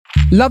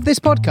Love this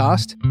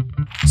podcast?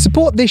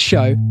 Support this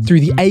show through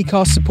the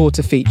Acast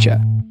supporter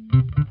feature.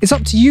 It's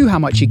up to you how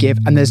much you give,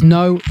 and there's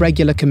no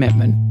regular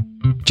commitment.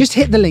 Just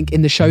hit the link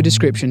in the show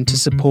description to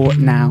support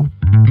now.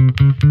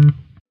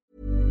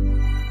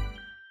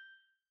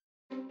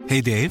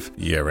 Hey, Dave.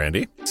 Yeah,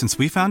 Randy. Since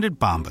we founded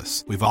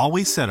Bombas, we've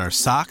always said our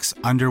socks,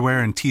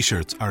 underwear, and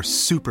T-shirts are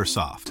super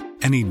soft.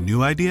 Any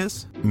new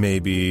ideas?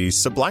 Maybe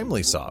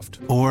sublimely soft.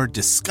 Or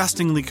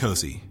disgustingly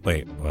cozy.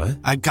 Wait, what?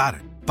 I got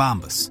it.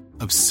 Bombas.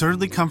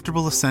 Absurdly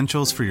comfortable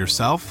essentials for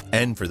yourself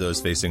and for those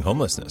facing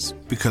homelessness.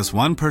 Because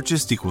one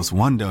purchased equals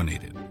one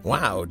donated.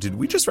 Wow, did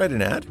we just write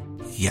an ad?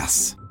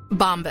 Yes.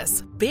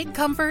 Bombas. Big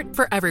comfort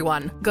for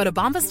everyone. Go to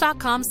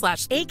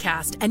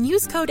bombas.com/ACAST and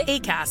use code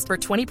ACAST for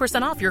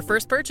 20% off your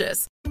first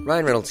purchase.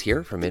 Ryan Reynolds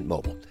here from Mint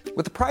Mobile.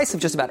 With the price of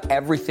just about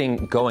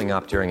everything going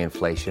up during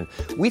inflation,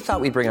 we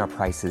thought we'd bring our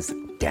prices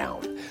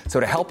down. So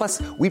to help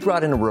us, we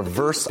brought in a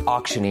reverse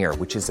auctioneer,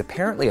 which is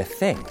apparently a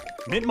thing.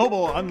 Mint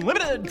Mobile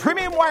Unlimited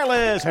Premium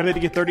Wireless. How to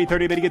get 30,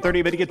 30, bit to get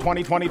 30, bit to get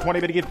 20, 20, 20,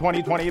 bit to get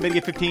 20, 20, bit to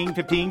get 15,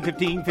 15,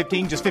 15,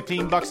 15, just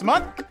 $15 a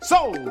month?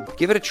 Sold!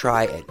 Give it a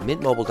try at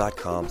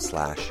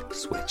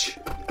mintmobile.com/switch.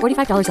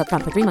 $45 up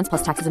front for 3 months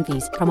plus taxes and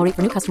fees. Promo rate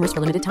for new customers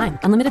for limited time.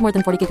 Unlimited more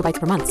than 40 gigabytes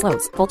per month.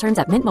 Slows full terms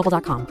at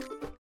mintmobile.com.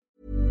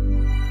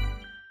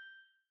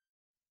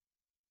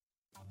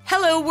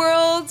 Hello,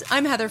 world.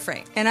 I'm Heather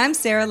Frank. And I'm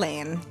Sarah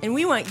Lane. And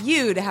we want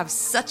you to have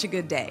such a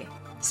good day.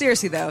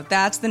 Seriously, though,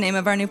 that's the name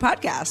of our new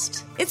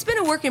podcast. It's been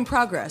a work in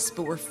progress,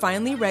 but we're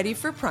finally ready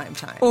for prime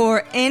time.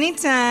 Or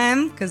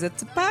anytime, because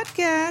it's a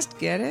podcast.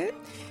 Get it?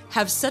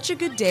 Have Such a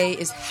Good Day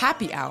is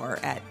happy hour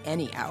at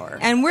any hour.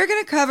 And we're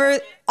going to cover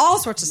all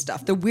sorts of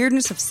stuff. The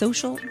weirdness of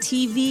social,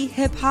 TV,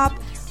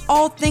 hip-hop,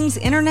 all things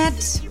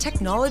internet.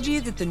 Technology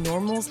that the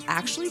normals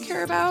actually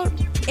care about,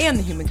 and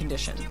the human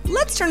condition.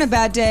 Let's turn a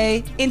bad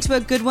day into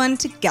a good one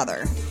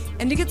together.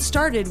 And to get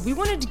started, we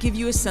wanted to give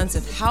you a sense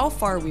of how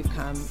far we've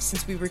come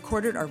since we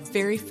recorded our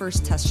very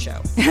first test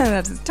show.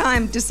 At the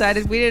time,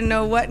 decided we didn't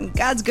know what in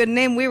God's good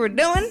name we were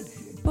doing,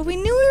 but we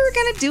knew we were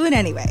going to do it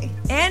anyway.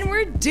 And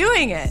we're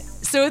doing it.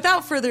 So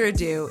without further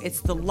ado,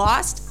 it's the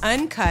lost,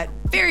 uncut,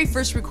 very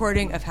first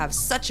recording of Have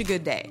Such a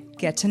Good Day.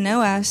 Get to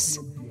know us.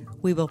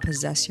 We will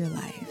possess your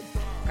life.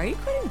 Are you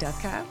quitting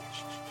Death Cab?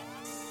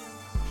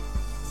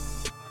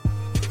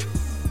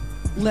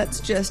 Let's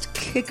just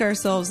kick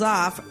ourselves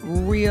off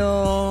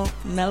real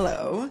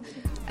mellow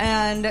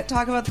and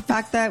talk about the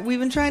fact that we've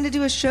been trying to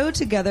do a show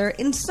together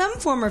in some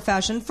form or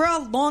fashion for a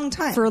long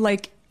time. For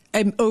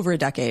over a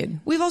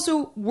decade. We've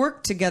also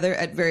worked together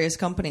at various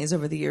companies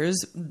over the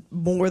years,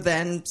 more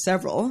than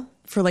several.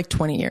 For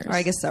 20 years. Or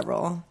I guess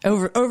several.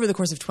 Over the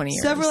course of 20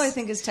 years. Several, I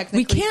think, is technically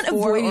we can't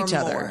avoid each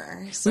other.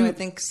 More. So I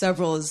think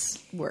several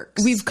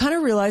works. We've kind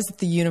of realized that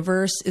the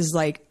universe is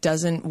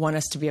doesn't want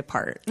us to be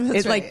apart.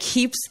 That's right.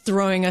 Keeps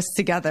throwing us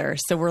together.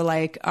 So we're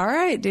like, all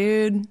right,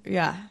 dude.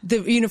 Yeah.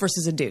 The universe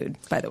is a dude,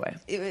 by the way.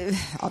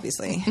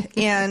 Obviously.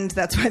 And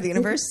that's why the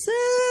universe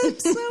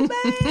sucks so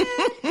bad.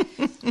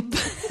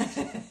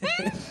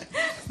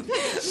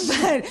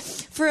 But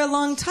for a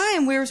long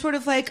time, we were sort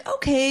of like,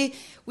 okay,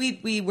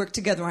 we worked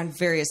together on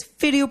various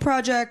video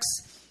projects.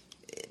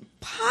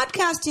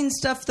 Podcasting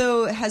stuff,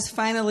 though, has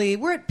finally...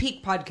 We're at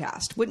peak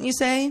podcast, wouldn't you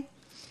say?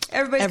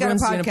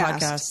 Everyone's got a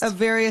podcast of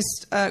various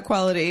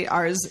quality.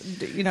 Ours,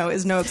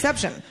 is no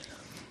exception.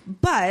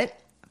 But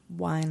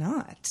why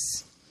not?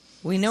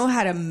 We know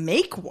how to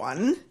make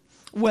one.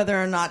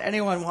 Whether or not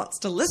anyone wants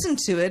to listen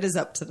to it is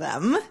up to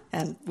them.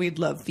 And we'd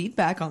love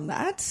feedback on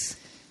that.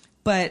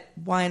 But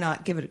why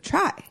not give it a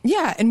try?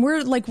 Yeah, and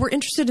we're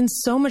interested in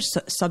so much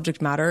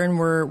subject matter, and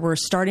we're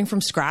starting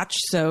from scratch.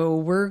 So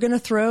we're gonna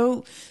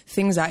throw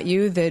things at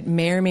you that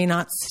may or may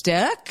not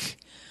stick.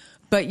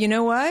 But you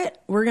know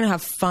what? We're gonna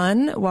have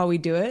fun while we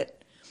do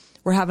it.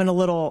 We're having a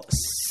little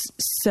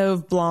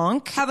Sauv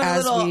Blanc, having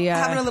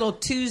a little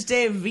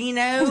Tuesday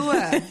vino,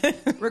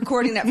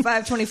 recording at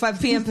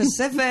 5:25 p.m.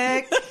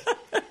 Pacific.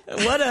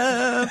 What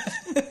up?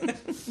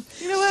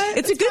 You know what?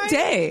 It's a good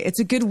day. It's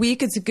a good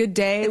week. It's a good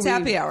day. It's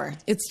happy hour.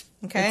 It's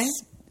okay.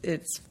 We're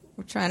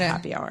trying to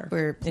happy hour.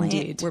 We're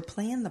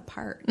playing the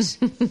part.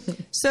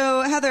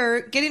 So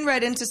Heather, getting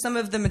right into some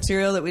of the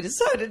material that we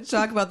decided to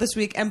talk about this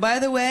week. And by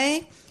the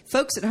way,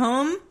 folks at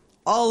home,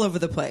 all over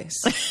the place.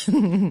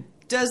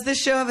 Does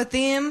this show have a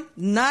theme?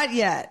 Not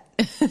yet.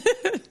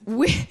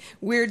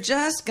 We're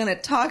just going to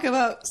talk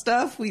about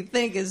stuff we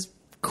think is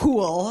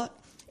cool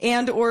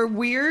and or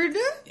weird.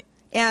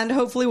 And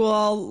hopefully we'll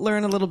all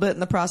learn a little bit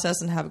in the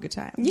process and have a good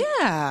time.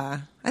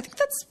 Yeah. I think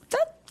that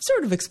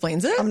sort of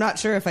explains it. I'm not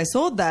sure if I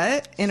sold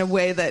that in a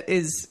way that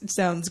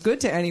sounds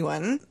good to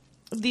anyone.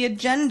 The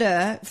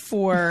agenda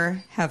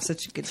for Have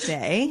Such a Good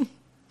Day.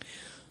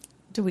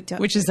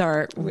 Which is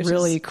our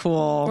really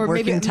cool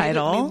working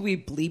title. Maybe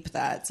we bleep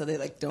that so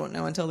they don't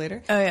know until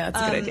later. Oh yeah,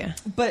 that's a good idea.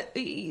 But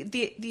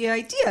the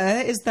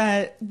idea is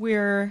that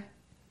we're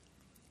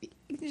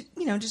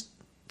just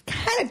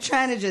kind of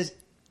trying to just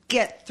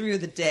get through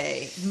the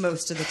day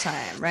most of the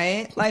time,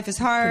 right? Life is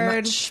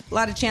hard, a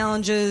lot of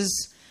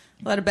challenges,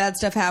 a lot of bad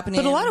stuff happening.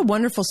 But a lot of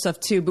wonderful stuff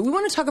too. But we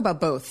want to talk about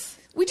both.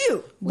 We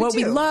do. What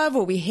we love,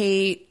 what we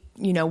hate,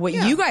 you know, what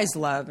you guys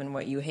love and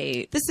what you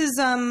hate. This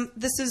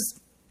is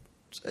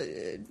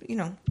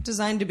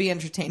designed to be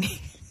entertaining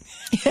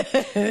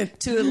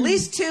to at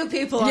least two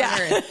people on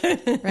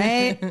Earth,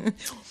 right?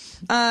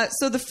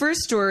 So the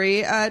first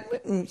story,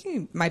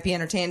 you might be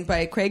entertained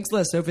by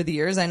Craigslist over the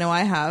years. I know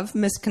I have.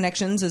 Missed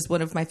connections is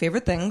one of my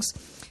favorite things.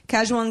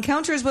 Casual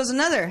encounters was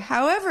another.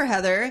 However,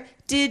 Heather,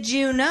 did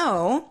you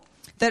know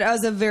that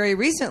as of very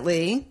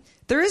recently,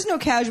 there is no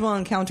casual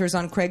encounters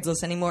on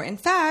Craigslist anymore? In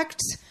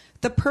fact,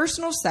 the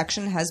personal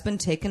section has been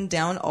taken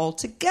down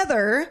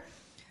altogether.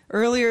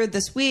 Earlier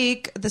this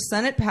week, the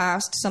Senate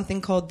passed something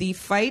called the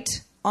Fight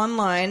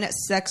Online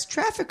Sex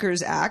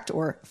Traffickers Act,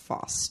 or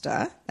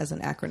FOSTA as an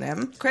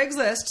acronym.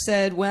 Craigslist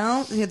said,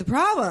 well, the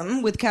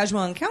problem with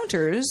casual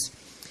encounters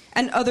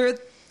and other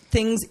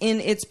things in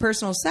its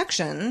personal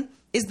section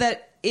is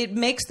that it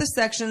makes the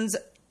sections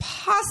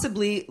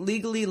possibly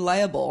legally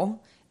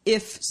liable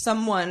if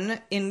someone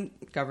in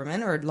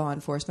government or law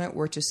enforcement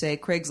were to say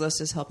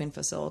Craigslist is helping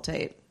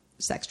facilitate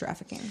sex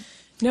trafficking.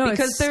 No,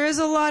 because there is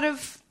a lot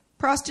of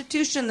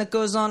prostitution that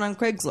goes on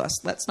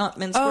Craigslist. Let's not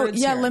mince words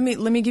here. Let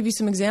me give you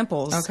some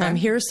examples. Okay.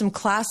 Here are some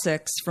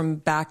classics from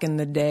back in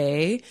the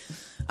day.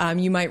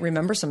 You might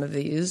remember some of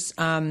these.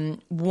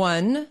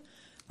 One,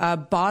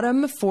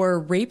 bottom for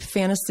rape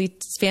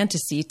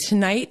fantasy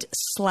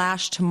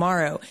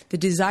tonight/tomorrow. The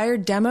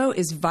desired demo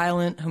is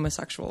violent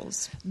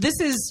homosexuals. This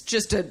is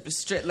just a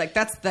straight, like,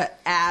 that's the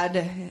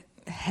ad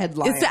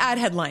headline. It's the ad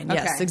headline.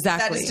 Yes,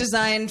 exactly. That is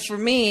designed for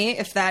me.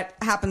 If that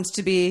happens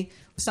to be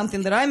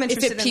something that I'm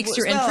interested in, if it piques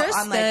your interest,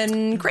 I'm like,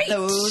 then great.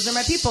 Those are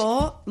my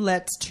people.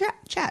 Let's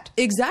chat.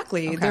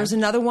 Exactly. Okay. There's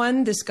another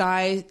one. This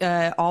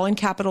guy, all in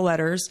capital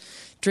letters,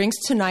 drinks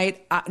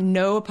tonight,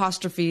 no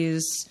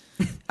apostrophes.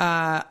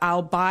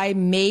 I'll buy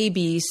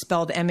maybe,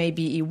 spelled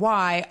Mabey.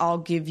 I'll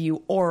give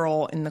you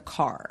oral in the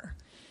car.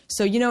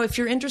 So, if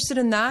you're interested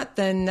in that,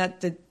 then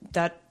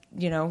that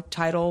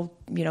title,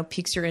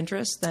 piques your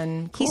interest,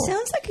 then cool. He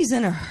sounds like he's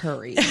in a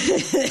hurry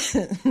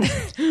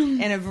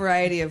in a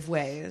variety of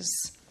ways.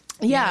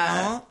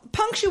 Yeah.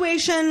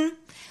 Punctuation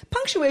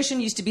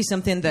used to be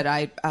something that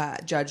I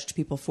judged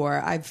people for.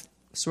 I've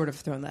sort of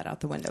thrown that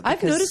out the window.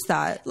 I've noticed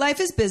that. Life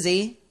is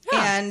busy.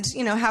 Yeah. And,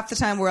 half the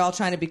time we're all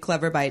trying to be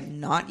clever by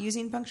not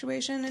using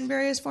punctuation in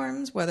various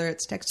forms, whether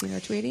it's texting or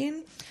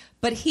tweeting.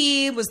 But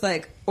he was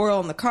like,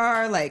 oral in the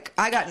car, like,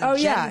 I got an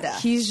agenda. Yeah.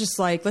 He's just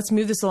like, let's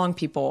move this along,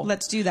 people.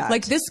 Let's do that.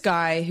 Like this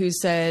guy who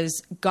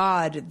says,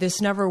 God, this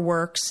never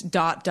works, ...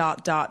 But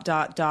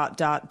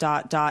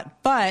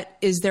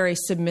is there a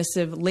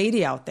submissive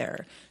lady out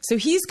there? So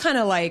he's kind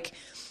of like,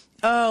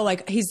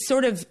 he's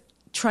sort of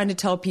trying to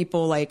tell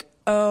people like,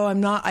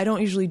 I don't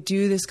usually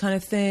do this kind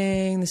of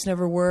thing. This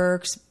never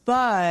works.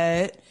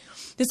 But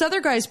this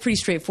other guy is pretty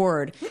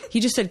straightforward. He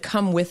just said,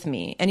 come with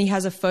me. And he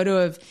has a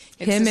photo of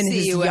him and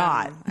his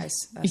yacht.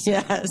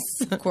 Yes.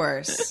 Of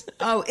course.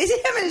 Oh, is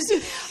it him and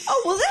his...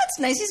 Oh, well, that's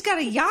nice. He's got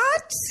a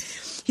yacht?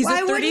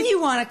 Why wouldn't you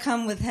want to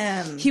come with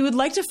him? He would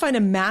like to find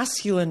a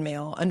masculine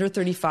male under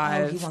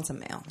 35. Oh, he wants a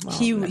male. Well,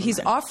 he's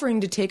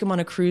offering to take him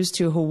on a cruise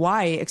to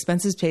Hawaii,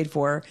 expenses paid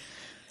for.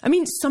 I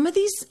mean, some of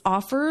these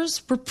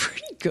offers were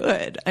pretty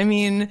good. I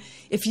mean,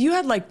 if you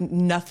had like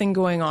nothing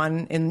going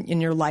on in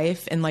your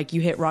life and like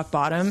you hit rock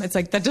bottom, it's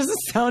like, that doesn't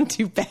sound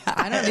too bad.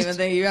 I don't even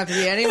think you have to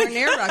be anywhere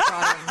near rock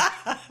bottom.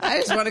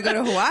 I just want to go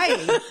to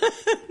Hawaii.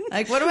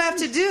 Like, what do I have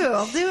to do?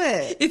 I'll do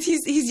it.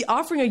 He's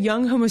offering a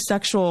young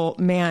homosexual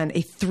man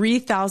a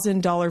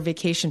 $3,000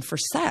 vacation for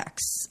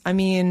sex. I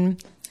mean,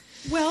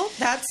 well,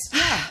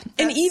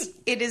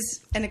 it is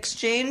an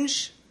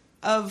exchange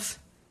of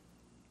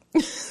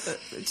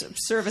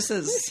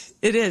services.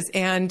 It is.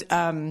 And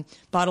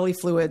bodily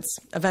fluids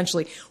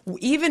eventually.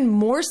 Even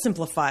more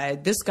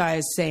simplified, this guy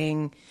is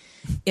saying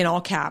in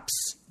all caps,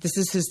 this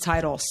is his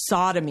title,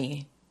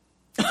 sodomy.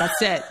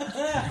 That's it.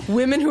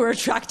 Women who are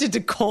attracted to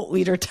cult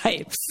leader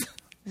types.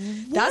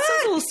 What? That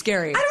sounds a little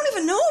scary. I don't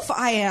even know if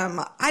I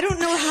am. I don't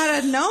know how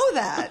to know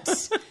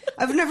that.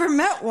 I've never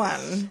met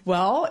one.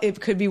 Well, it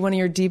could be one of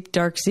your deep,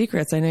 dark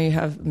secrets. I know you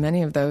have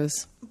many of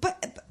those.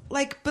 But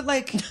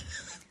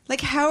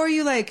how are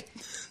you like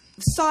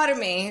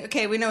sodomy?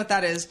 Okay, we know what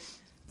that is.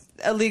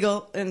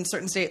 Illegal in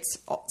certain states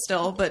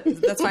still, but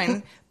that's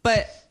fine.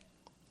 But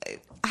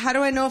how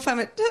do I know if I'm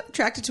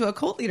attracted to a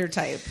cult leader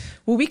type?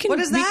 Well, we can. What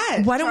is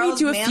that? Why don't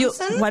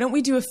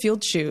we do a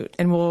field shoot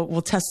and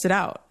we'll test it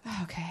out?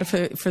 Okay.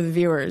 For the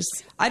viewers.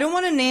 I don't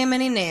want to name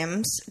any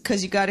names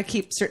because you got to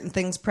keep certain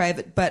things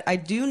private. But I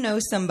do know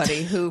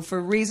somebody who,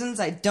 for reasons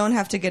I don't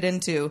have to get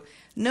into,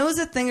 knows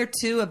a thing or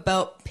two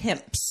about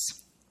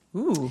pimps.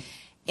 Ooh.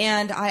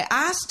 And I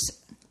asked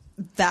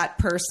that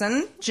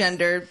person,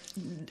 gender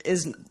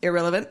is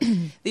irrelevant,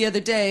 the other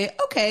day,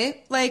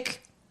 okay,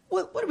 like,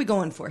 what are we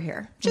going for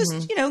here?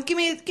 Just, give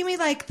me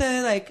like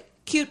the like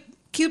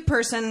cute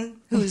person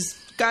who's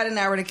got an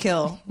hour to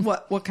kill.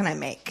 What can I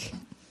make?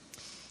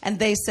 And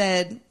they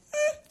said,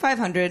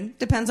 $500,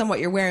 depends on what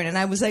you're wearing. And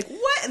I was like,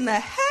 what in the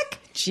heck?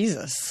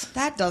 Jesus.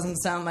 That doesn't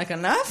sound like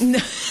enough.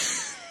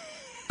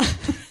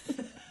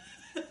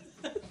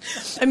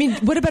 I mean,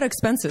 what about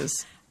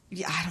expenses?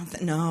 Yeah, I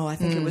don't know. I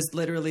think it was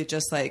literally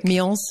just like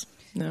Meals?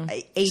 No.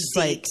 a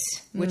date,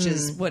 which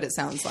is what it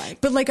sounds like.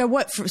 But like,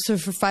 so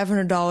for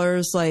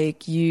 $500,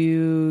 like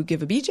you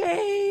give a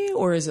BJ,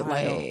 or is it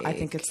like? I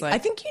think it's like. I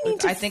think you need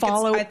to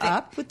follow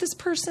up with this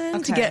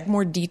person to get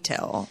more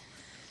detail.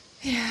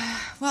 Yeah.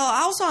 Well,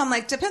 also I'm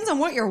like, depends on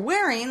what you're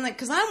wearing, like,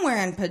 because I'm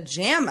wearing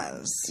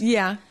pajamas.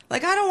 Yeah.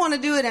 Like, I don't want to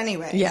do it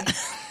anyway. Yeah.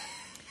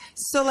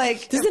 So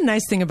like, this is a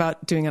nice thing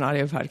about doing an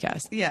audio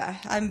podcast. Yeah,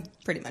 I'm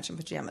pretty much in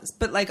pajamas,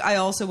 but like, I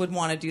also would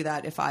want to do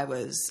that if I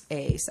was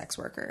a sex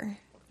worker,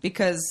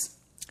 because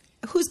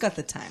who's got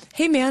the time?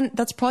 Hey man,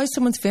 that's probably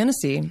someone's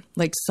fantasy,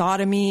 like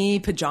sodomy,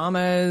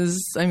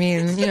 pajamas. I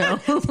mean, you know,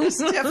 there's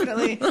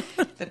definitely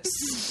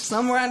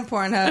somewhere on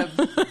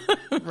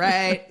Pornhub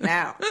right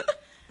now.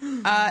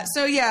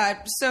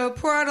 So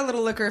pour out a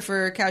little liquor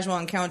for casual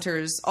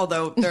encounters,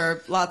 although there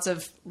are lots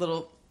of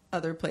little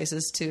other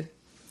places to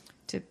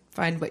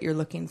find what you're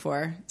looking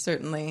for,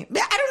 certainly.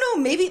 I don't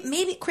know, maybe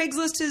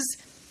Craigslist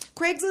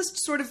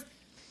sort of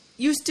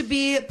used to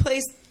be a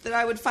place that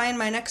I would find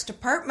my next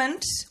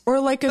apartment. Or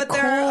like but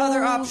there are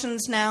other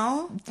options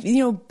now. You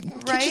know,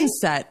 kitchen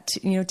set,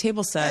 you know,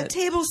 table set. A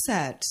table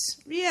set.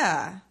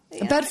 Yeah.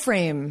 A bed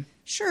frame.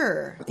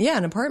 Sure. Yeah,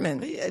 an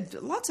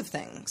apartment. Lots of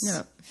things.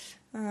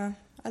 Yeah.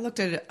 I looked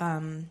at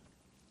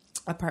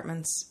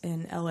apartments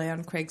in LA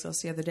on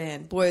Craigslist the other day,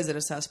 and boy, is it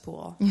a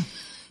cesspool.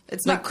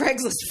 It's not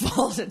Craigslist's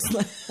fault. It's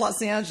like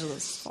Los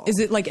Angeles' fault. Is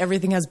it like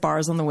everything has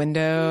bars on the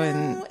window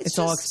and it's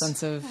all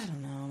expensive? I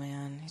don't know,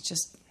 man.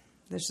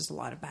 There's just a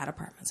lot of bad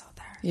apartments out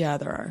there. Yeah,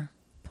 there are.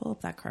 Pull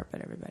up that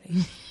carpet,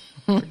 everybody.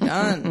 We're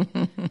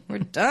done. We're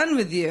done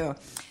with you.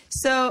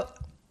 So,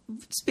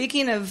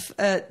 speaking of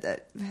the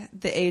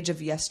age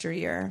of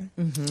yesteryear,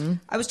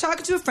 I was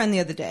talking to a friend the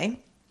other day.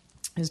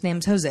 His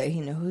name's Jose.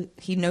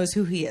 He knows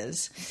who he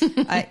is,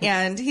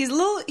 and he's a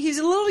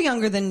little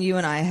younger than you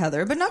and I,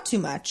 Heather, but not too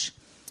much.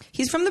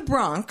 He's from the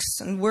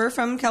Bronx, and we're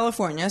from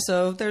California,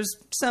 so there's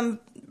some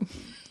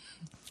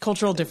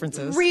cultural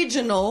differences,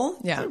 regional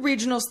 /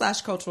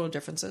 cultural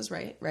differences,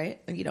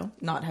 right? You know,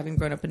 not having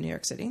grown up in New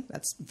York City,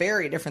 that's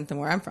very different than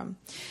where I'm from.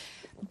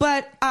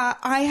 But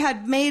I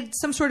had made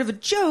some sort of a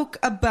joke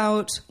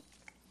about,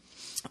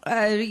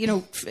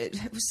 the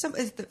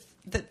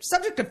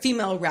subject of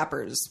female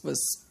rappers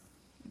was.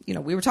 You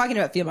know, we were talking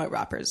about female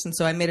rappers, and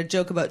so I made a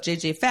joke about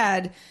JJ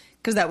Fad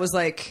because that was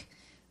like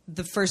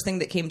the first thing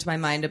that came to my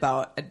mind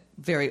about a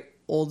very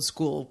old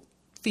school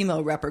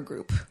female rapper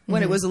group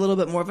when it was a little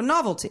bit more of a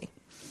novelty.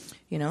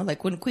 You know,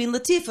 like when Queen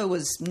Latifah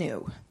was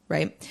new,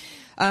 right?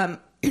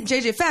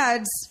 JJ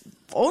Fad's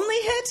only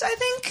hit, I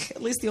think,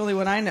 at least the only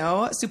one I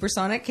know,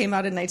 Supersonic, came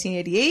out in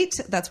 1988.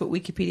 That's what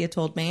Wikipedia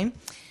told me.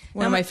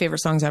 One of my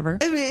favorite songs ever.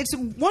 It's a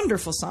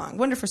wonderful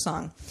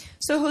song.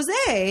 So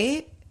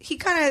Jose... He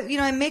kind of,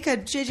 I make a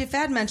JJ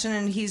Fad mention,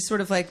 and he's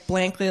sort of like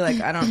blankly like,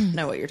 I don't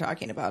know what you're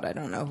talking about. I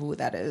don't know who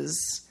that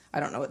is.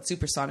 I don't know what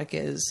Supersonic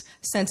is.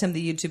 Sent him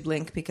the YouTube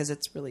link because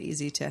it's really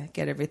easy to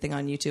get everything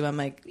on YouTube. I'm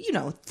like,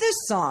 this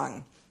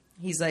song.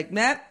 He's like,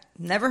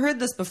 never heard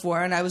this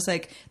before. And I was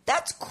like,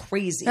 that's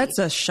crazy. That's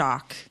a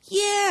shock.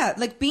 Yeah.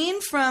 Like being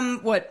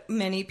from what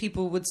many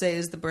people would say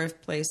is the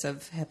birthplace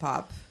of hip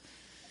hop,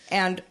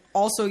 and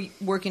also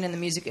working in the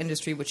music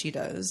industry, which he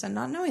does, and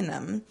not knowing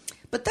them.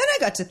 But then I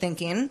got to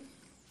thinking...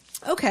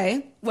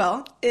 Okay,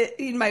 well,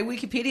 in my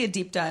Wikipedia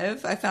deep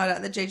dive, I found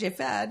out that JJ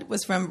Fad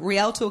was from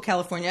Rialto,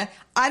 California.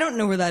 I don't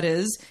know where that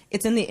is.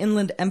 It's in the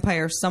Inland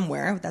Empire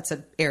somewhere. That's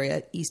an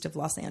area east of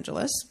Los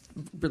Angeles,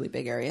 really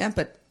big area.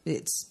 But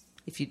it's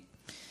if you're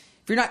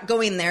not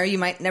going there, you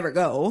might never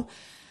go.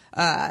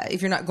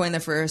 If you're not going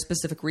there for a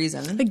specific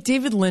reason. Like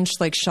David Lynch,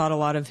 shot a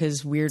lot of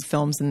his weird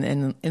films in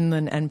the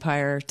Inland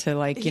Empire to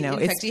in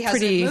fact, he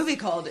has a movie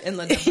called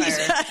Inland Empire.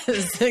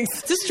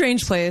 It's a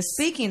strange place.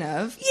 Speaking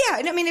of,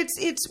 yeah, I mean,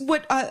 it's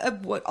what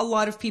a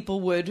lot of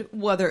people would,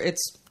 whether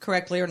it's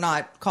correctly or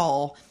not,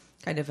 call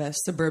kind of a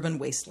suburban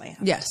wasteland.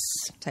 Yes.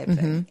 Type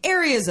thing.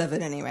 Areas of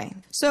it anyway.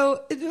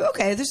 So,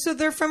 okay, so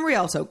they're from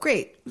Rialto.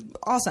 Great.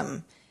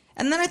 Awesome.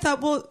 And then I thought,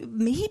 well,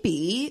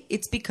 maybe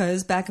it's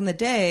because back in the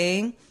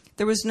day...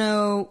 There was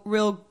no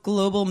real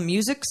global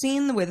music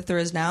scene the way that there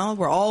is now.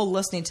 We're all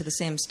listening to the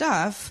same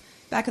stuff.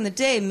 Back in the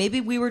day, maybe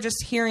we were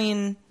just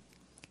hearing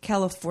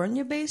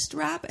California-based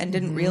rap and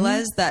didn't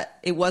realize that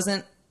it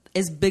wasn't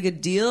as big a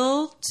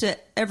deal to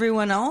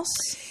everyone else.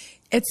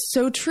 It's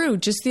so true.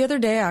 Just the other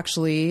day,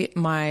 actually,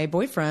 my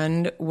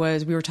boyfriend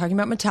we were talking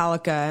about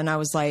Metallica, and I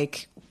was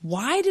like,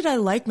 why did I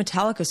like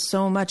Metallica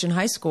so much in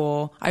high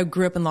school? I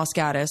grew up in Los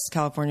Gatos,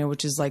 California,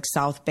 which is like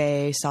South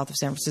Bay, south of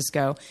San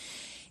Francisco.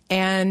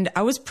 And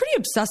I was pretty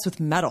obsessed with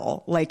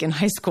metal, in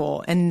high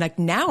school. And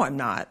now I'm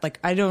not.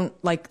 I don't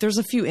there's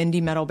a few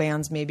indie metal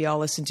bands maybe I'll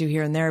listen to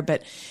here and there,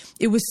 but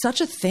it was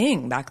such a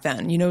thing back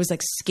then. It was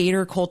like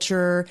skater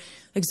culture.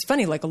 It's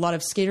funny, a lot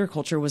of skater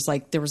culture was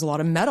there was a lot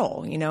of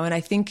metal, and I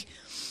think,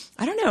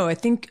 I don't know, I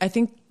think,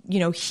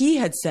 he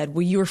had said,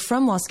 well, you're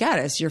from Los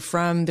Gatos.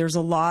 There's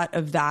a lot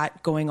of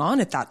that going on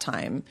at that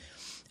time.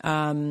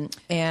 And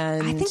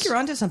I think you're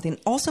onto something.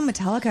 Also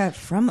Metallica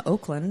from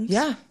Oakland.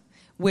 Yeah.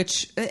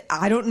 which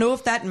I don't know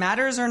if that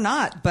matters or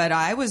not, but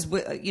I was,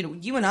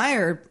 you and I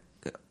are,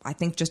 I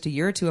think, just a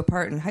year or two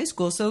apart in high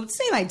school, so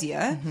same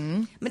idea.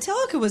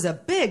 Metallica was a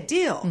big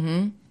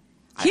deal.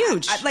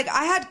 Huge.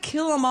 I had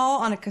Kill 'Em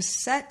All on a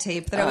cassette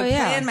tape that I would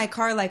play in my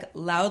car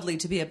loudly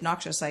to be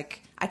obnoxious.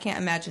 I can't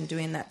imagine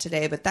doing that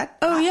today, but that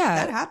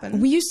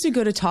happened. We used to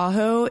go to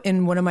Tahoe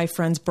in one of my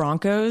friend's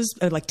Broncos,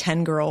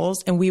 10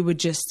 girls, and we would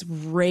just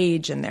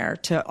rage in there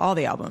to all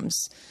the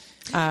albums.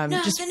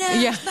 Nothing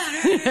else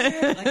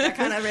matters. Like that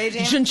kind of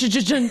raging.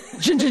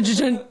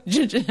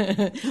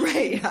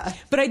 Right. Yeah.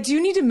 But I do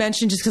need to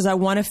mention, just because I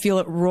want to feel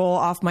it roll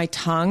off my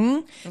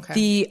tongue,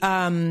 the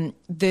band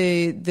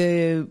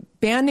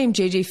name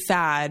JJ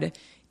Fad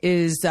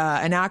is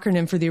an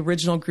acronym for the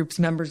original group's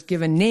members'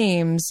 given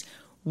names: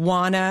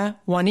 Juana,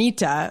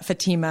 Juanita,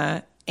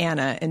 Fatima,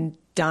 Anna, and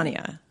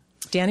Dania.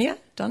 Dania?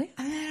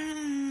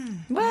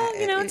 Well,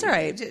 it's all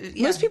right.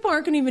 Yeah. Most people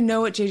aren't going to even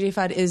know what JJ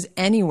Fad is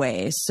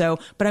anyway. So,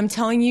 but I'm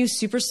telling you,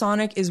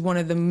 Supersonic is one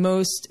of the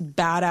most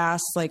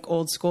badass,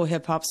 old school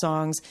hip hop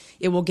songs.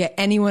 It will get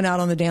anyone out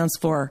on the dance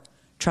floor.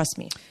 Trust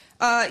me.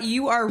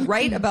 You are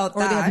right about that.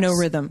 Or they have no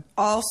rhythm.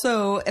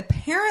 Also,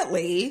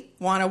 apparently,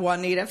 Juana,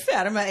 Juanita,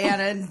 Fatima,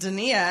 Anna, and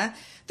Dania,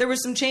 there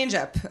was some change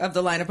up of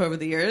the lineup over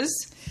the years.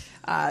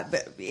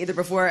 But either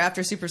before or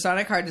after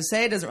Supersonic, hard to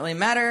say, doesn't really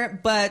matter.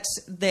 But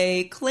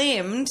they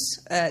claimed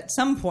at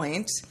some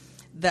point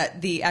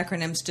that the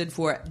acronym stood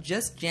for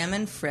Just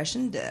Jammin' Fresh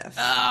and Deaf.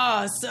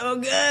 Oh, so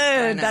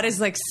good. That is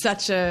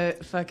such a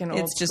fucking old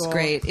It's just school.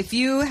 great. If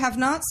you have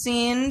not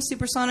seen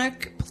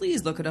Supersonic,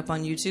 please look it up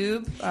on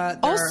YouTube. There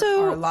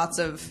Also- are lots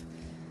of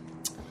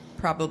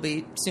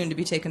probably soon to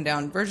be taken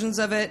down versions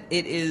of it.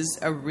 It is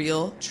a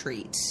real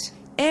treat.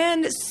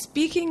 And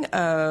speaking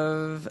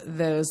of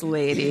those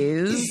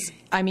ladies,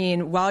 I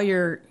mean, while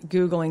you're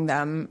Googling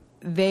them,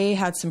 they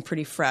had some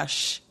pretty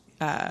fresh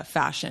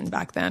fashion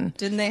back then.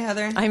 Didn't they,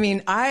 Heather? I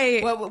mean,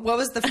 What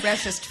was the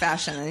freshest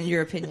fashion, in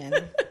your opinion?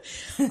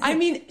 I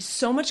mean,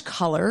 so much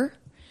color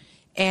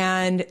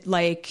and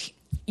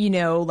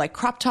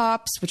crop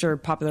tops, which are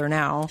popular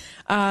now.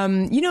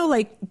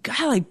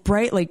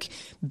 Bright,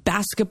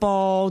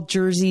 basketball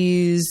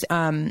jerseys.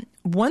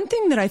 One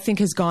thing that I think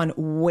has gone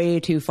way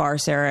too far,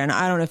 Sarah, and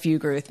I don't know if you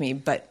agree with me,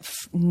 but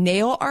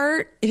nail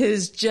art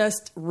is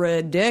just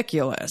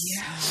ridiculous.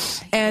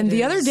 Yeah, and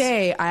the other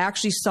day, I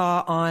actually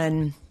saw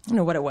on, I don't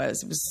know what it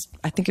was.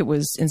 I think it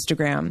was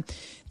Instagram,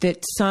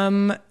 that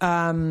some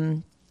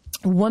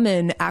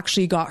woman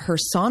actually got her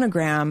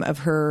sonogram of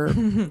her,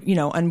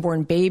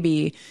 unborn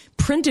baby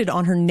printed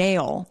on her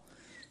nail.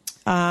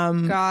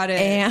 Got it.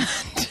 And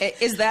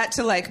is that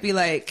to be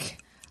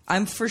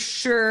I'm for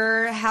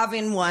sure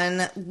having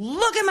one.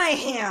 Look at my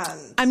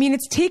hand. I mean,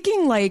 it's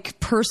taking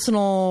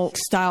personal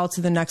style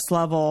to the next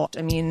level.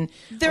 I mean,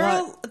 there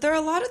are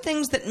a lot of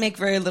things that make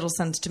very little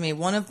sense to me.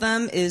 One of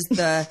them is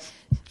the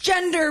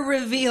gender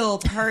reveal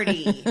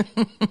party,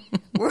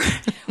 where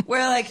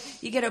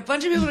you get a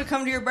bunch of people to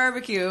come to your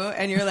barbecue,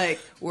 and you're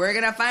we're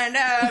gonna find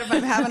out if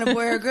I'm having a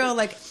boy or a girl.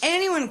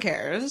 Anyone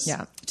cares?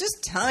 Yeah.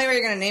 Just tell me what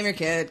you're gonna name your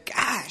kid.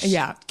 Gosh.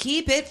 Yeah.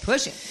 Keep it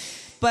pushing.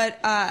 But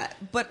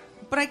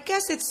I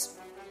guess it's,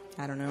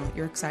 I don't know,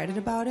 you're excited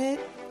about it.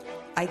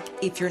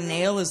 If your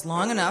nail is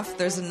long enough,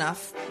 there's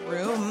enough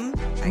room.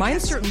 Mine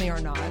certainly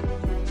are not.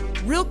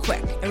 Real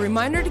quick, a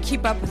reminder to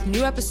keep up with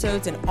new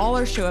episodes and all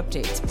our show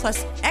updates,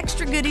 plus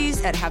extra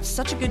goodies at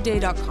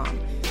havesuchagoodday.com.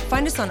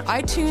 Find us on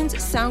iTunes,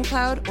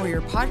 SoundCloud, or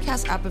your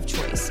podcast app of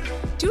choice.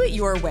 Do it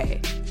your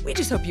way. We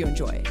just hope you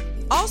enjoy.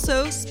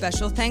 Also,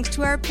 special thanks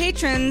to our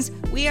patrons.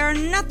 We are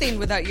nothing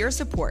without your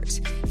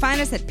support. Find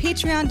us at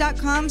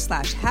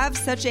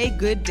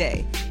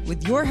patreon.com/havesuchagoodday.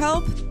 With your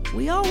help,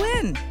 we all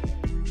win.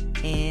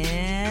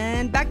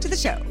 And back to the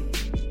show.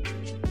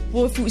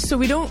 Well, so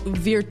we don't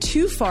veer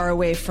too far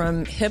away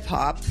from hip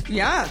hop.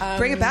 Yeah,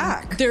 bring it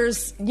back.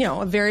 There's,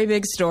 a very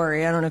big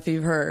story. I don't know if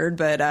you've heard,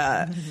 but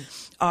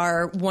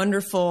our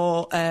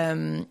wonderful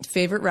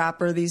favorite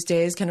rapper these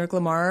days, Kendrick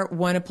Lamar,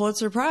 won a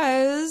Pulitzer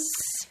Prize.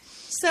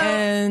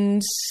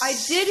 And I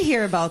did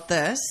hear about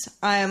this.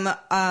 I am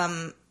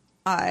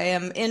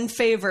in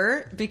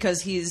favor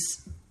because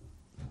he's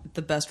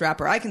the best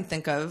rapper I can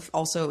think of.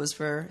 Also, it was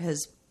for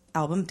his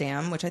album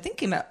Damn, which I think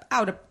came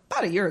out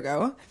about a year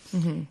ago,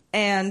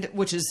 and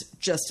which is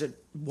just a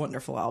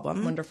wonderful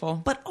album. Wonderful.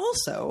 But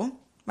also,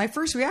 my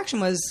first reaction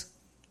was,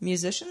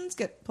 musicians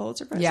get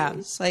Pulitzer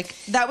Prizes? Yeah.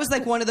 That was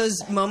one of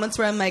those moments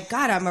where I'm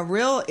God, I'm a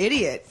real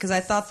idiot, because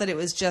I thought that it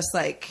was just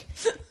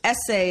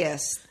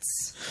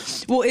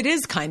essayists. Well, it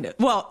is kind of.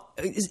 Well,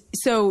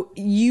 so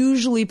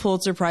usually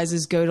Pulitzer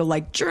Prizes go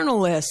to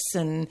journalists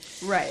and,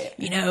 right.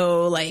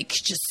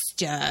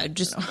 Just.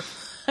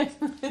 But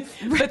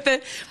it's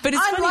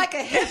I'm funny. like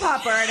a hip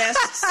hop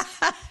artist.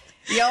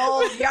 The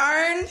old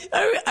yarn.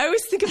 I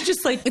always think of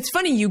just it's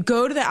funny. You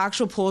go to the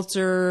actual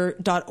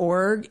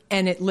Pulitzer.org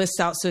and it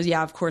lists out. So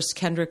yeah, of course,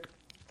 Kendrick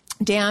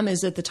Damn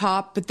is at the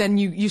top, but then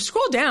you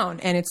scroll down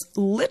and it's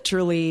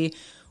literally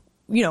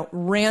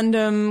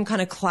random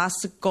kind of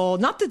classical,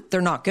 not that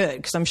they're not good,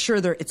 because I'm sure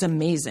it's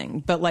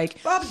amazing, but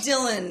like Bob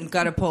Dylan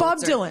got a Pulitzer. Bob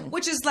Dylan.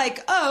 Which is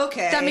like, oh,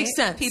 okay. That makes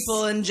sense.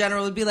 People in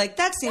general would be like,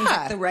 that seems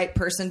like the right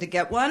person to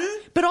get one.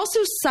 But also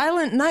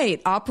Silent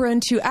Night, opera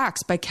in 2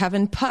 acts by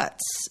Kevin Putz.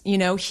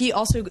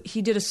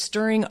 He did a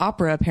stirring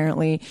opera,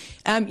 apparently.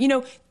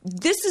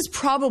 This is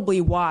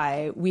probably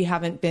why we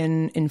haven't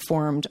been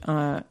informed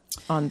on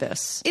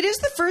this. It is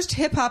the first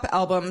hip hop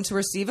album to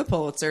receive a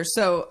Pulitzer.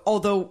 So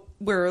although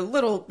we're a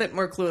little bit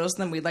more clueless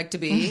than we'd like to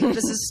be,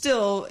 this is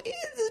still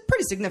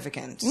pretty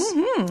significant.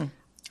 Mm-hmm.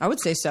 I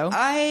would say so.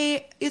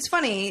 It's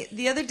funny.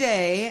 The other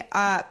day,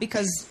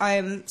 because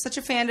I'm such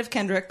a fan of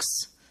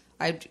Kendrick's,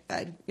 I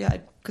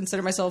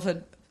consider myself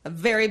a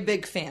very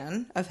big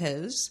fan of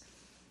his.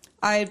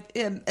 I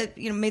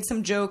made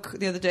some joke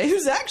the other day. It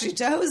was actually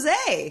to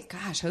Jose.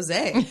 Gosh,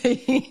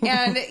 Jose.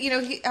 And,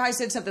 I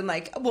said something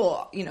like,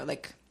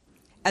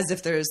 as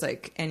if there's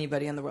like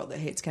anybody in the world that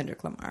hates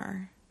Kendrick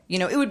Lamar.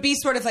 It would be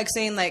sort of like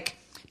saying like,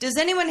 does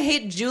anyone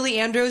hate Julie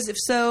Andrews? If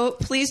so,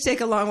 please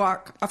take a long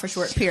walk off a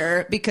short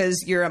pier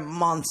because you're a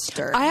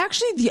monster. I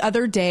actually, the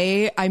other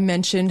day, I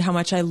mentioned how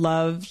much I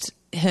loved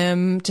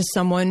him to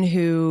someone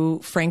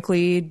who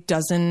frankly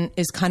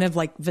is kind of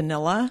like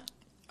vanilla.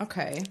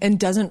 Okay. And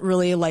doesn't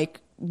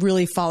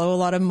really follow a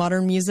lot of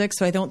modern music.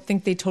 So I don't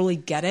think they totally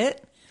get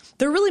it.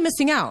 They're really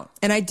missing out.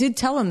 And I did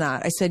tell him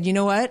that. I said, you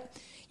know what?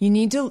 You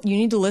need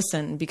to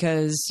listen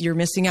because you're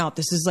missing out.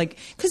 This is like,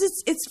 cause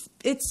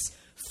it's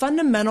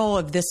fundamental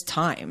of this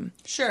time.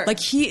 Sure. Like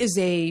he is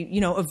a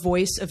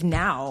voice of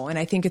now. And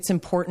I think it's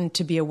important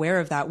to be aware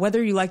of that,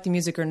 whether you like the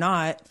music or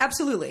not.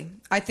 Absolutely.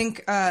 I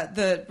think,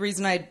 the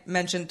reason I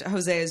mentioned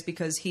Jose is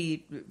because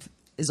he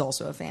is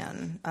also a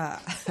fan.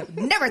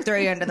 Never throw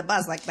you under the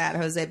bus like that,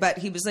 Jose. But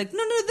he was like,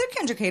 no, there are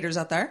Kendrick haters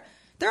out there.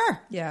 There are.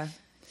 Yeah.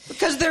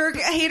 Because they're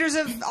haters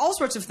of all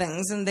sorts of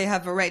things, and they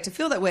have a right to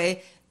feel that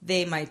way.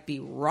 They might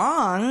be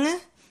wrong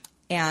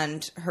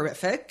and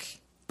horrific,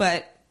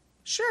 but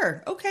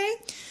sure, okay.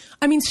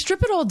 I mean,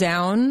 strip it all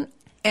down,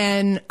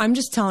 and I'm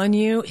just telling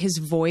you, his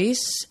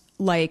voice,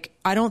 like,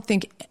 I don't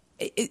think...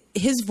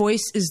 his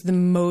voice is the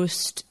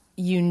most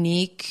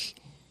unique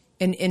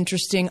and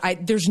interesting.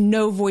 There's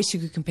no voice you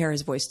could compare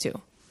his voice to.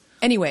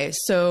 Anyway,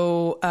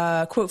 so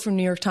quote from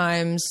New York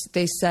Times,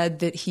 they said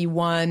that he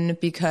won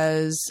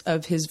because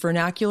of his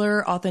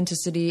vernacular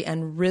authenticity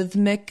and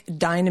rhythmic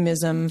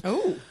dynamism.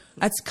 Oh.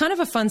 That's kind of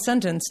a fun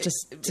sentence to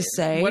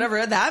say.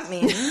 Whatever that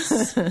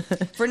means.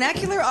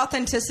 Vernacular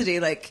authenticity,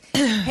 like,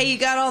 hey, you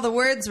got all the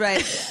words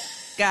right,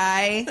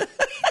 guy.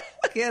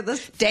 Yeah,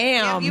 this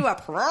damn you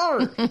up. But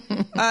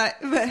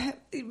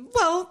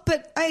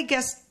I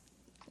guess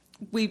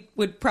we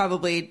would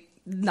probably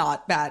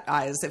not bat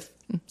eyes if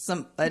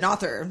an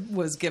author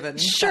was given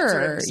that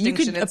sort of distinction.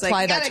 You could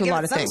apply that to a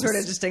lot of things. Some sort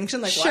of distinction,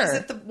 like why is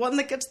it the one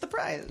that gets the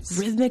prize?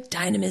 Rhythmic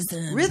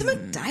dynamism.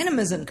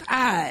 God,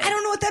 I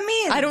don't know what that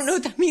means. I don't know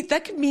what that means.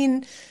 That could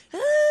mean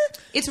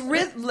it's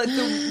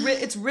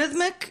it's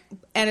rhythmic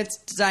and it's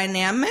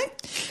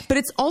dynamic, but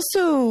it's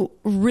also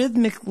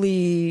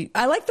rhythmically.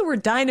 I like the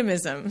word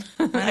dynamism.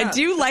 I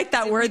do like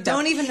that word.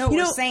 Don't even know what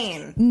we're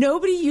saying.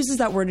 Nobody uses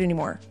that word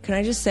anymore. Can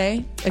I just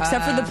say,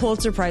 except for the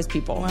Pulitzer Prize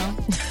people. Well.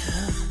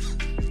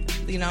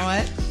 You know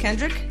what,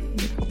 Kendrick?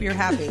 Hope you're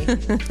happy.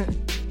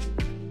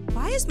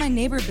 Why has my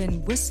neighbor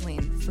been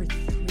whistling for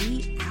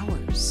 3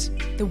 hours?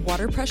 The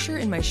water pressure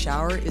in my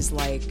shower is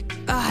like,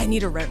 I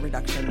need a rent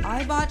reduction.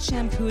 I bought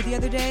shampoo the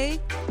other day.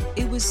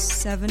 It was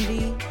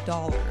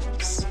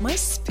 $70. My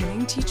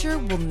spinning teacher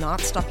will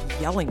not stop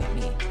yelling at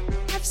me.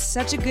 Have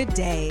such a good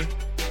day.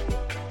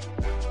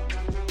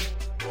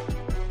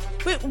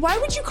 But why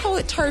would you call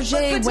it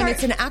Target when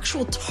it's an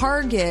actual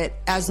Target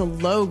as a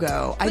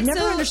logo? I never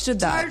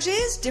understood that. Target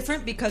is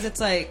different because it's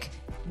like,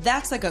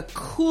 that's like a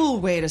cool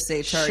way to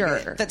say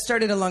Target. Sure. That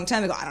started a long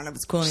time ago. I don't know if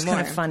it's cool anymore.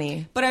 It's kind of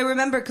funny. But I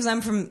remember, because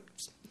I'm from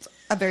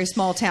a very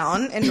small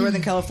town in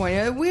Northern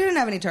California, we didn't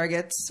have any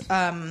Targets.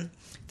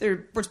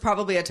 There was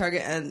probably a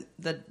Target in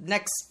the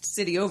next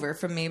city over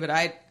from me, but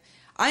I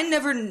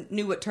never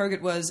knew what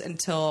Target was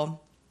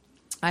until...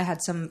 I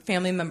had some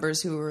family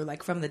members who were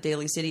like from the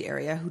Daly City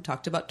area who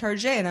talked about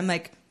Target, and I'm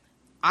like,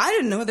 I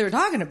didn't know what they were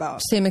talking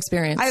about. Same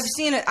experience. I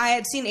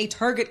had seen a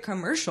Target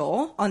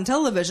commercial on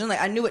television.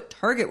 Like, I knew what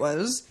Target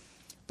was,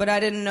 but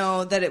I didn't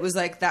know that it was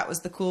like that was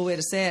the cool way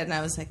to say it. And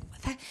I was like,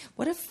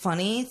 what a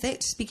funny thing.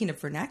 Speaking of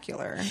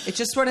vernacular, it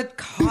just sort of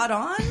caught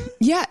on.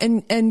 Yeah,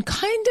 and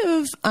kind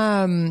of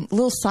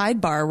little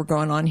sidebar we're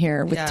going on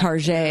here with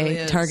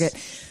Target.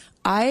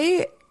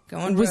 I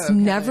was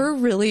never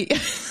really.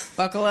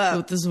 Buckle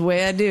up. This is the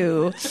way I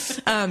do.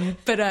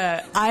 But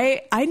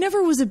I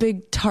never was a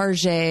big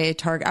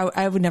Target.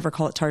 I would never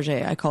call it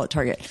Target. I call it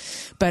Target.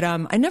 But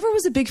I never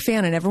was a big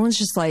fan. And everyone's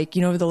just like,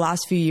 over the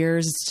last few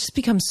years, it's just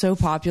become so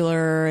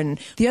popular. And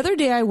the other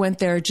day I went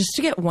there just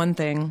to get one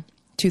thing,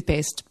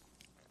 toothpaste.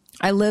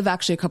 I live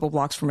actually a couple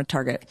blocks from a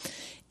Target.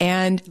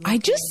 And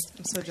I'm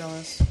so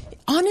jealous.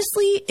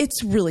 Honestly,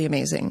 it's really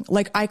amazing.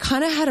 Like, I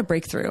kind of had a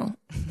breakthrough.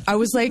 I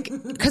was like,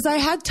 because I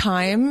had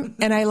time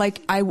and I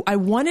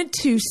wanted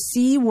to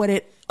see what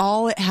it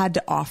all it had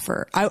to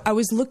offer. I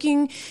was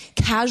looking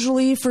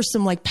casually for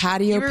some like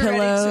patio You were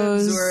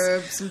pillows. ready to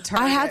absorb some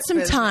Target I had some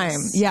business. time.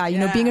 Yeah, you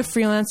know, being a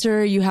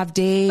freelancer, you have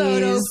days.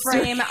 Photo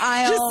frame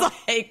aisle.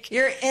 Just like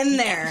you're in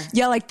there.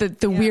 Yeah, like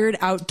the weird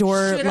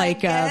outdoor Should like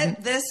I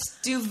get this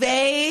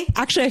duvet?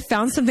 Actually, I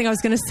found something. I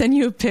was going to send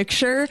you a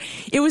picture.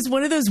 It was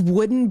one of those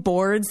wooden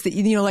boards that,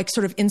 you know, like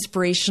sort of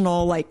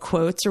inspirational like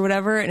quotes or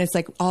whatever. And it's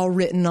like all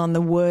written on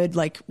the wood,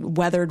 like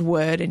weathered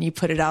wood. And you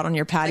put it out on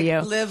your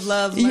patio. Like live,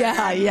 love, learn.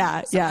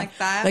 Yeah. Like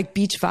that. Like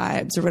beach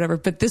vibes or whatever.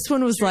 But this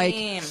one was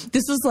Dream.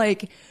 this was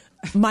like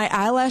my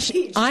eyelash.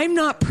 I'm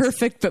not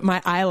perfect, but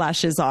my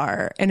eyelashes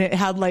are. And it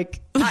had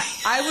like.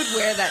 I would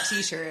wear that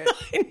T-shirt.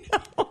 I know.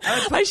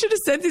 I should have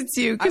sent it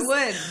to you. I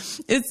would.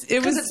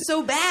 Because it's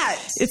so bad.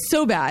 It's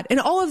so bad.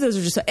 And all of those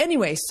are just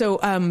anyway. So,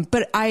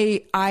 but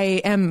I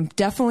am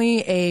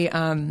definitely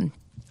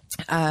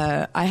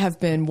I have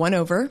been won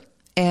over.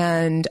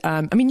 And,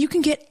 I mean, you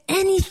can get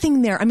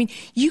anything there. I mean,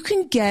 you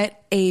can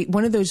get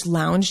one of those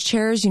lounge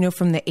chairs, you know,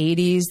 from the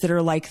 80s that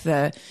are like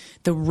the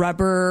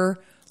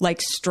rubber,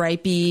 like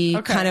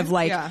stripy kind of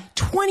like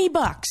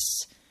 $20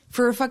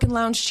 for a fucking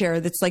lounge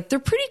chair that's like, they're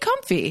pretty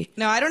comfy.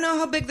 Now, I don't know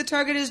how big the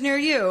Target is near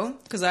you,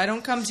 because I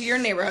don't come to your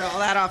neighborhood all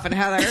that often,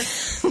 Heather.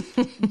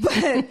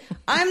 But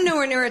I'm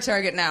nowhere near a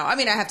Target now. I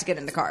mean, I have to get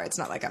in the car. It's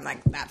not like I'm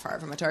like that far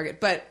from a Target.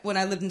 But when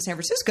I lived in San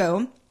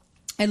Francisco,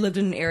 I lived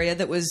in an area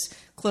that was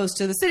close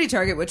to the city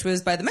Target, which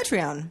was by the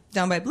Metreon,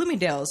 down by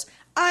Bloomingdale's.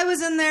 I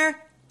was in there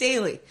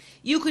daily.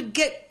 You could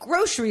get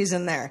groceries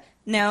in there.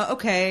 Now,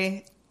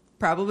 okay,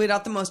 probably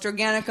not the most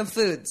organic of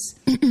foods.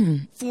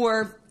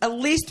 For at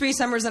least 3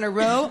 summers in a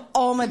row,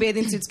 all my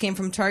bathing suits came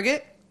from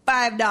Target.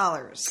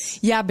 $5.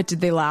 Yeah, but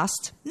did they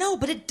last? No,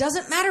 but it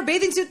doesn't matter.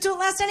 Bathing suits don't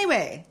last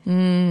anyway.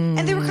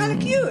 And they were kind of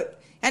cute.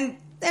 And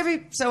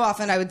every so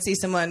often I would see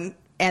someone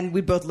and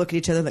we'd both look at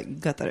each other like, you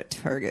got that at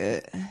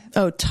Target.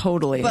 Oh,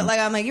 totally. But like,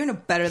 I'm like, you're no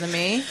better than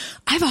me.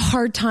 I have a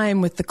hard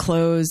time with the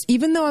clothes,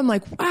 even though I'm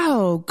like,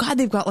 wow, God,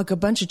 they've got like a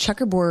bunch of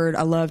checkerboard.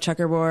 I love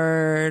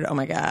checkerboard. Oh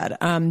my God.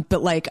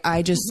 But like,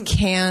 I just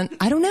can't,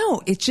 I don't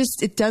know.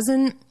 It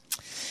doesn't,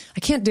 I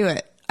can't do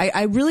it.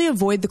 I really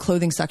avoid the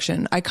clothing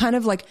section. I kind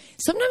of like,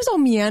 sometimes I'll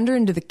meander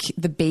into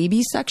the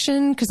baby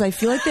section because I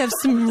feel like they have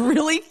some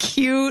really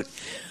cute,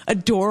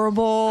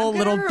 adorable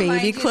little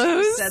baby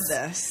clothes. You said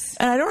this.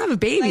 And I don't have a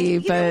baby,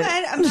 like, but you know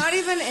what? I'm not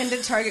even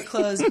into Target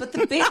clothes, but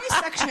the baby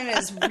section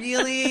is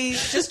really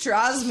just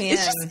draws me in.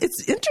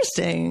 It's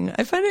interesting.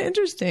 I find it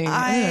interesting.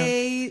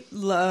 I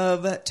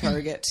love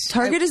Target.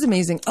 Target is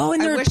amazing. Oh,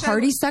 and their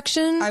party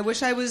section. I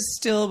wish I was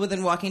still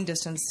within walking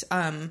distance.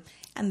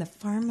 And the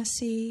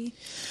pharmacy,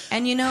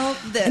 and you know,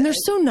 and they're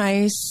so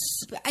nice.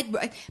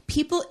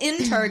 People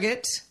in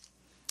Target,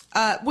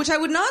 which I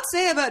would not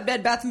say about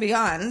Bed Bath &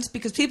 Beyond,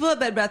 because people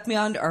at Bed Bath &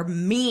 Beyond are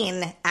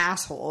mean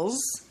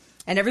assholes,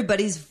 and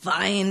everybody's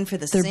vying for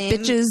the they're same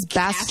bitches,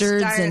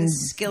 bastards, and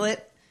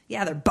skillet.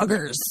 Yeah, they're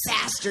buggers,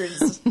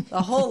 bastards, the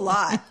whole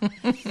lot.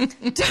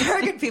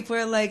 Target people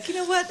are like, you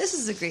know what? This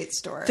is a great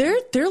store.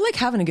 They're like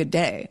having a good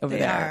day over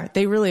there.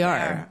 They really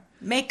are.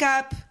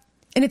 Makeup.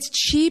 And it's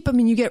cheap. I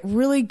mean, you get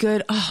really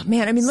good. Oh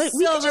man, I mean,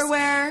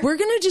 silverware. We're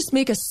gonna just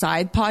make a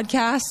side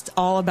podcast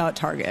all about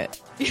Target.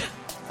 Yeah.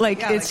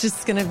 It's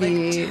just gonna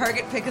be like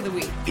Target pick of the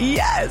week.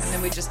 Yes. And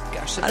then we just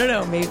gush it. I don't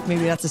know.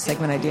 Maybe that's a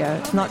segment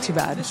idea. Not too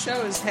bad. The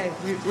show is, hey,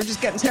 we're just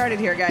getting started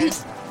here,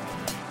 guys.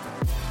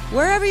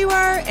 Wherever you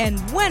are and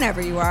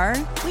whenever you are,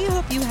 we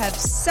hope you have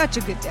such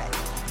a good day.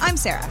 I'm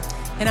Sarah.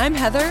 And I'm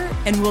Heather,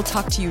 and we'll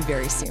talk to you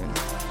very soon.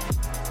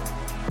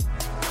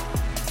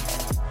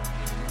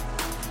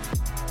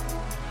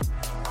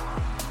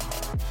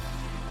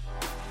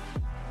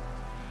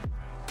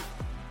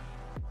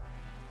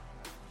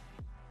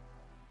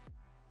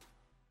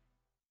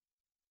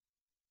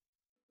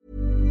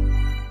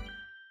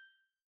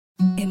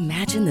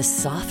 Imagine the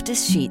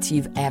softest sheets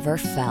you've ever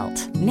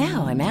felt.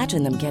 Now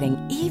imagine them getting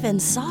even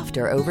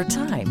softer over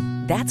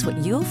time. That's what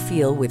you'll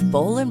feel with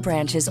Boll &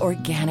 Branch's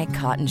organic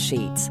cotton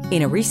sheets.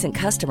 In a recent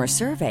customer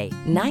survey,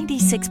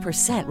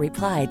 96%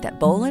 replied that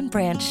Boll &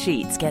 Branch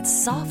sheets get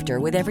softer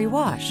with every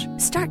wash.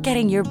 Start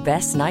getting your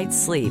best night's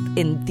sleep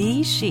in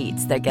these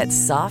sheets that get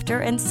softer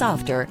and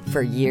softer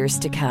for years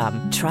to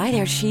come. Try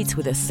their sheets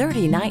with a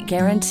 30-night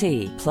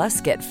guarantee. Plus,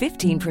 get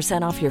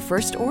 15% off your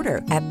first order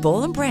at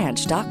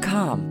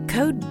BollandBranch.com.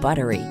 Code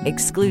BUTTERY.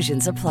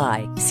 Exclusions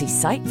apply. See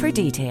site for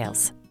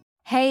details.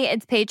 Hey,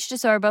 it's Paige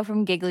DeSorbo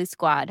from Giggly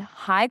Squad.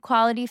 High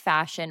quality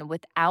fashion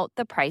without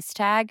the price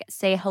tag.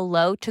 Say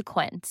hello to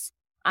Quince.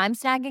 I'm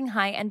snagging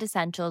high-end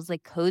essentials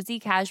like cozy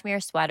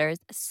cashmere sweaters,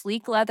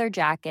 sleek leather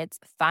jackets,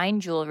 fine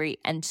jewelry,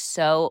 and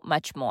so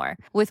much more.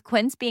 With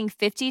Quince being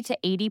 50 to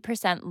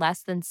 80%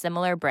 less than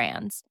similar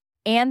brands.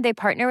 And they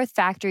partner with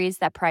factories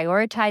that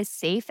prioritize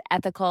safe,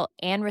 ethical,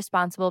 and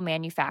responsible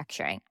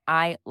manufacturing.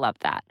 I love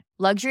that.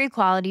 Luxury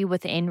quality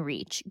within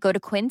reach. Go to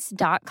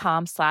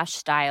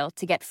quince.com/style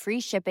to get free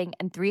shipping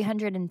and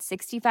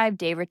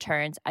 365-day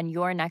returns on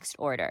your next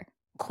order.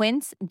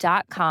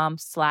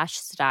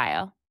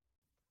 Quince.com/style.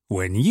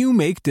 When you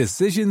make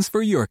decisions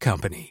for your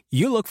company,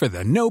 you look for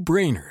the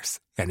no-brainers.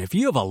 And if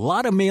you have a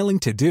lot of mailing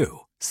to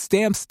do,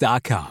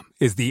 Stamps.com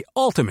is the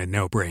ultimate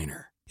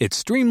no-brainer. It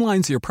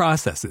streamlines your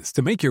processes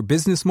to make your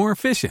business more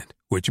efficient,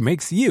 which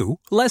makes you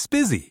less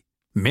busy.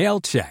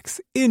 Mail checks,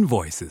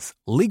 invoices,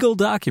 legal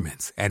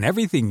documents, and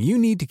everything you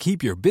need to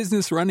keep your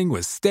business running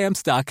with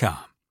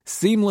Stamps.com.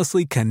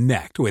 Seamlessly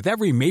connect with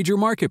every major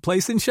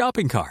marketplace and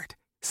shopping cart.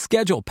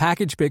 Schedule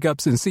package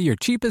pickups and see your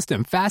cheapest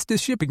and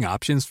fastest shipping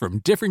options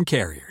from different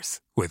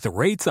carriers, with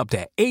rates up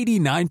to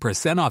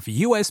 89% off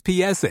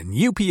USPS and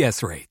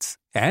UPS rates.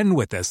 And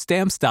with the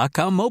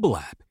Stamps.com mobile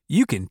app,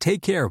 you can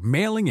take care of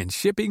mailing and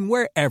shipping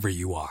wherever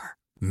you are.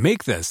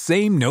 Make the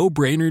same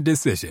no-brainer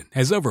decision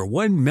as over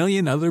 1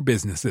 million other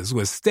businesses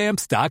with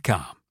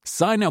Stamps.com.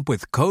 Sign up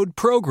with code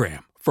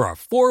PROGRAM for a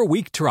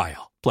 4-week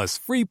trial, plus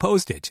free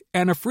postage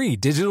and a free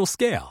digital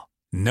scale.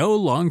 No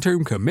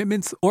long-term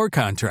commitments or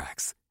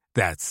contracts.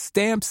 That's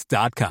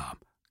Stamps.com.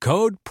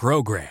 Code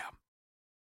PROGRAM.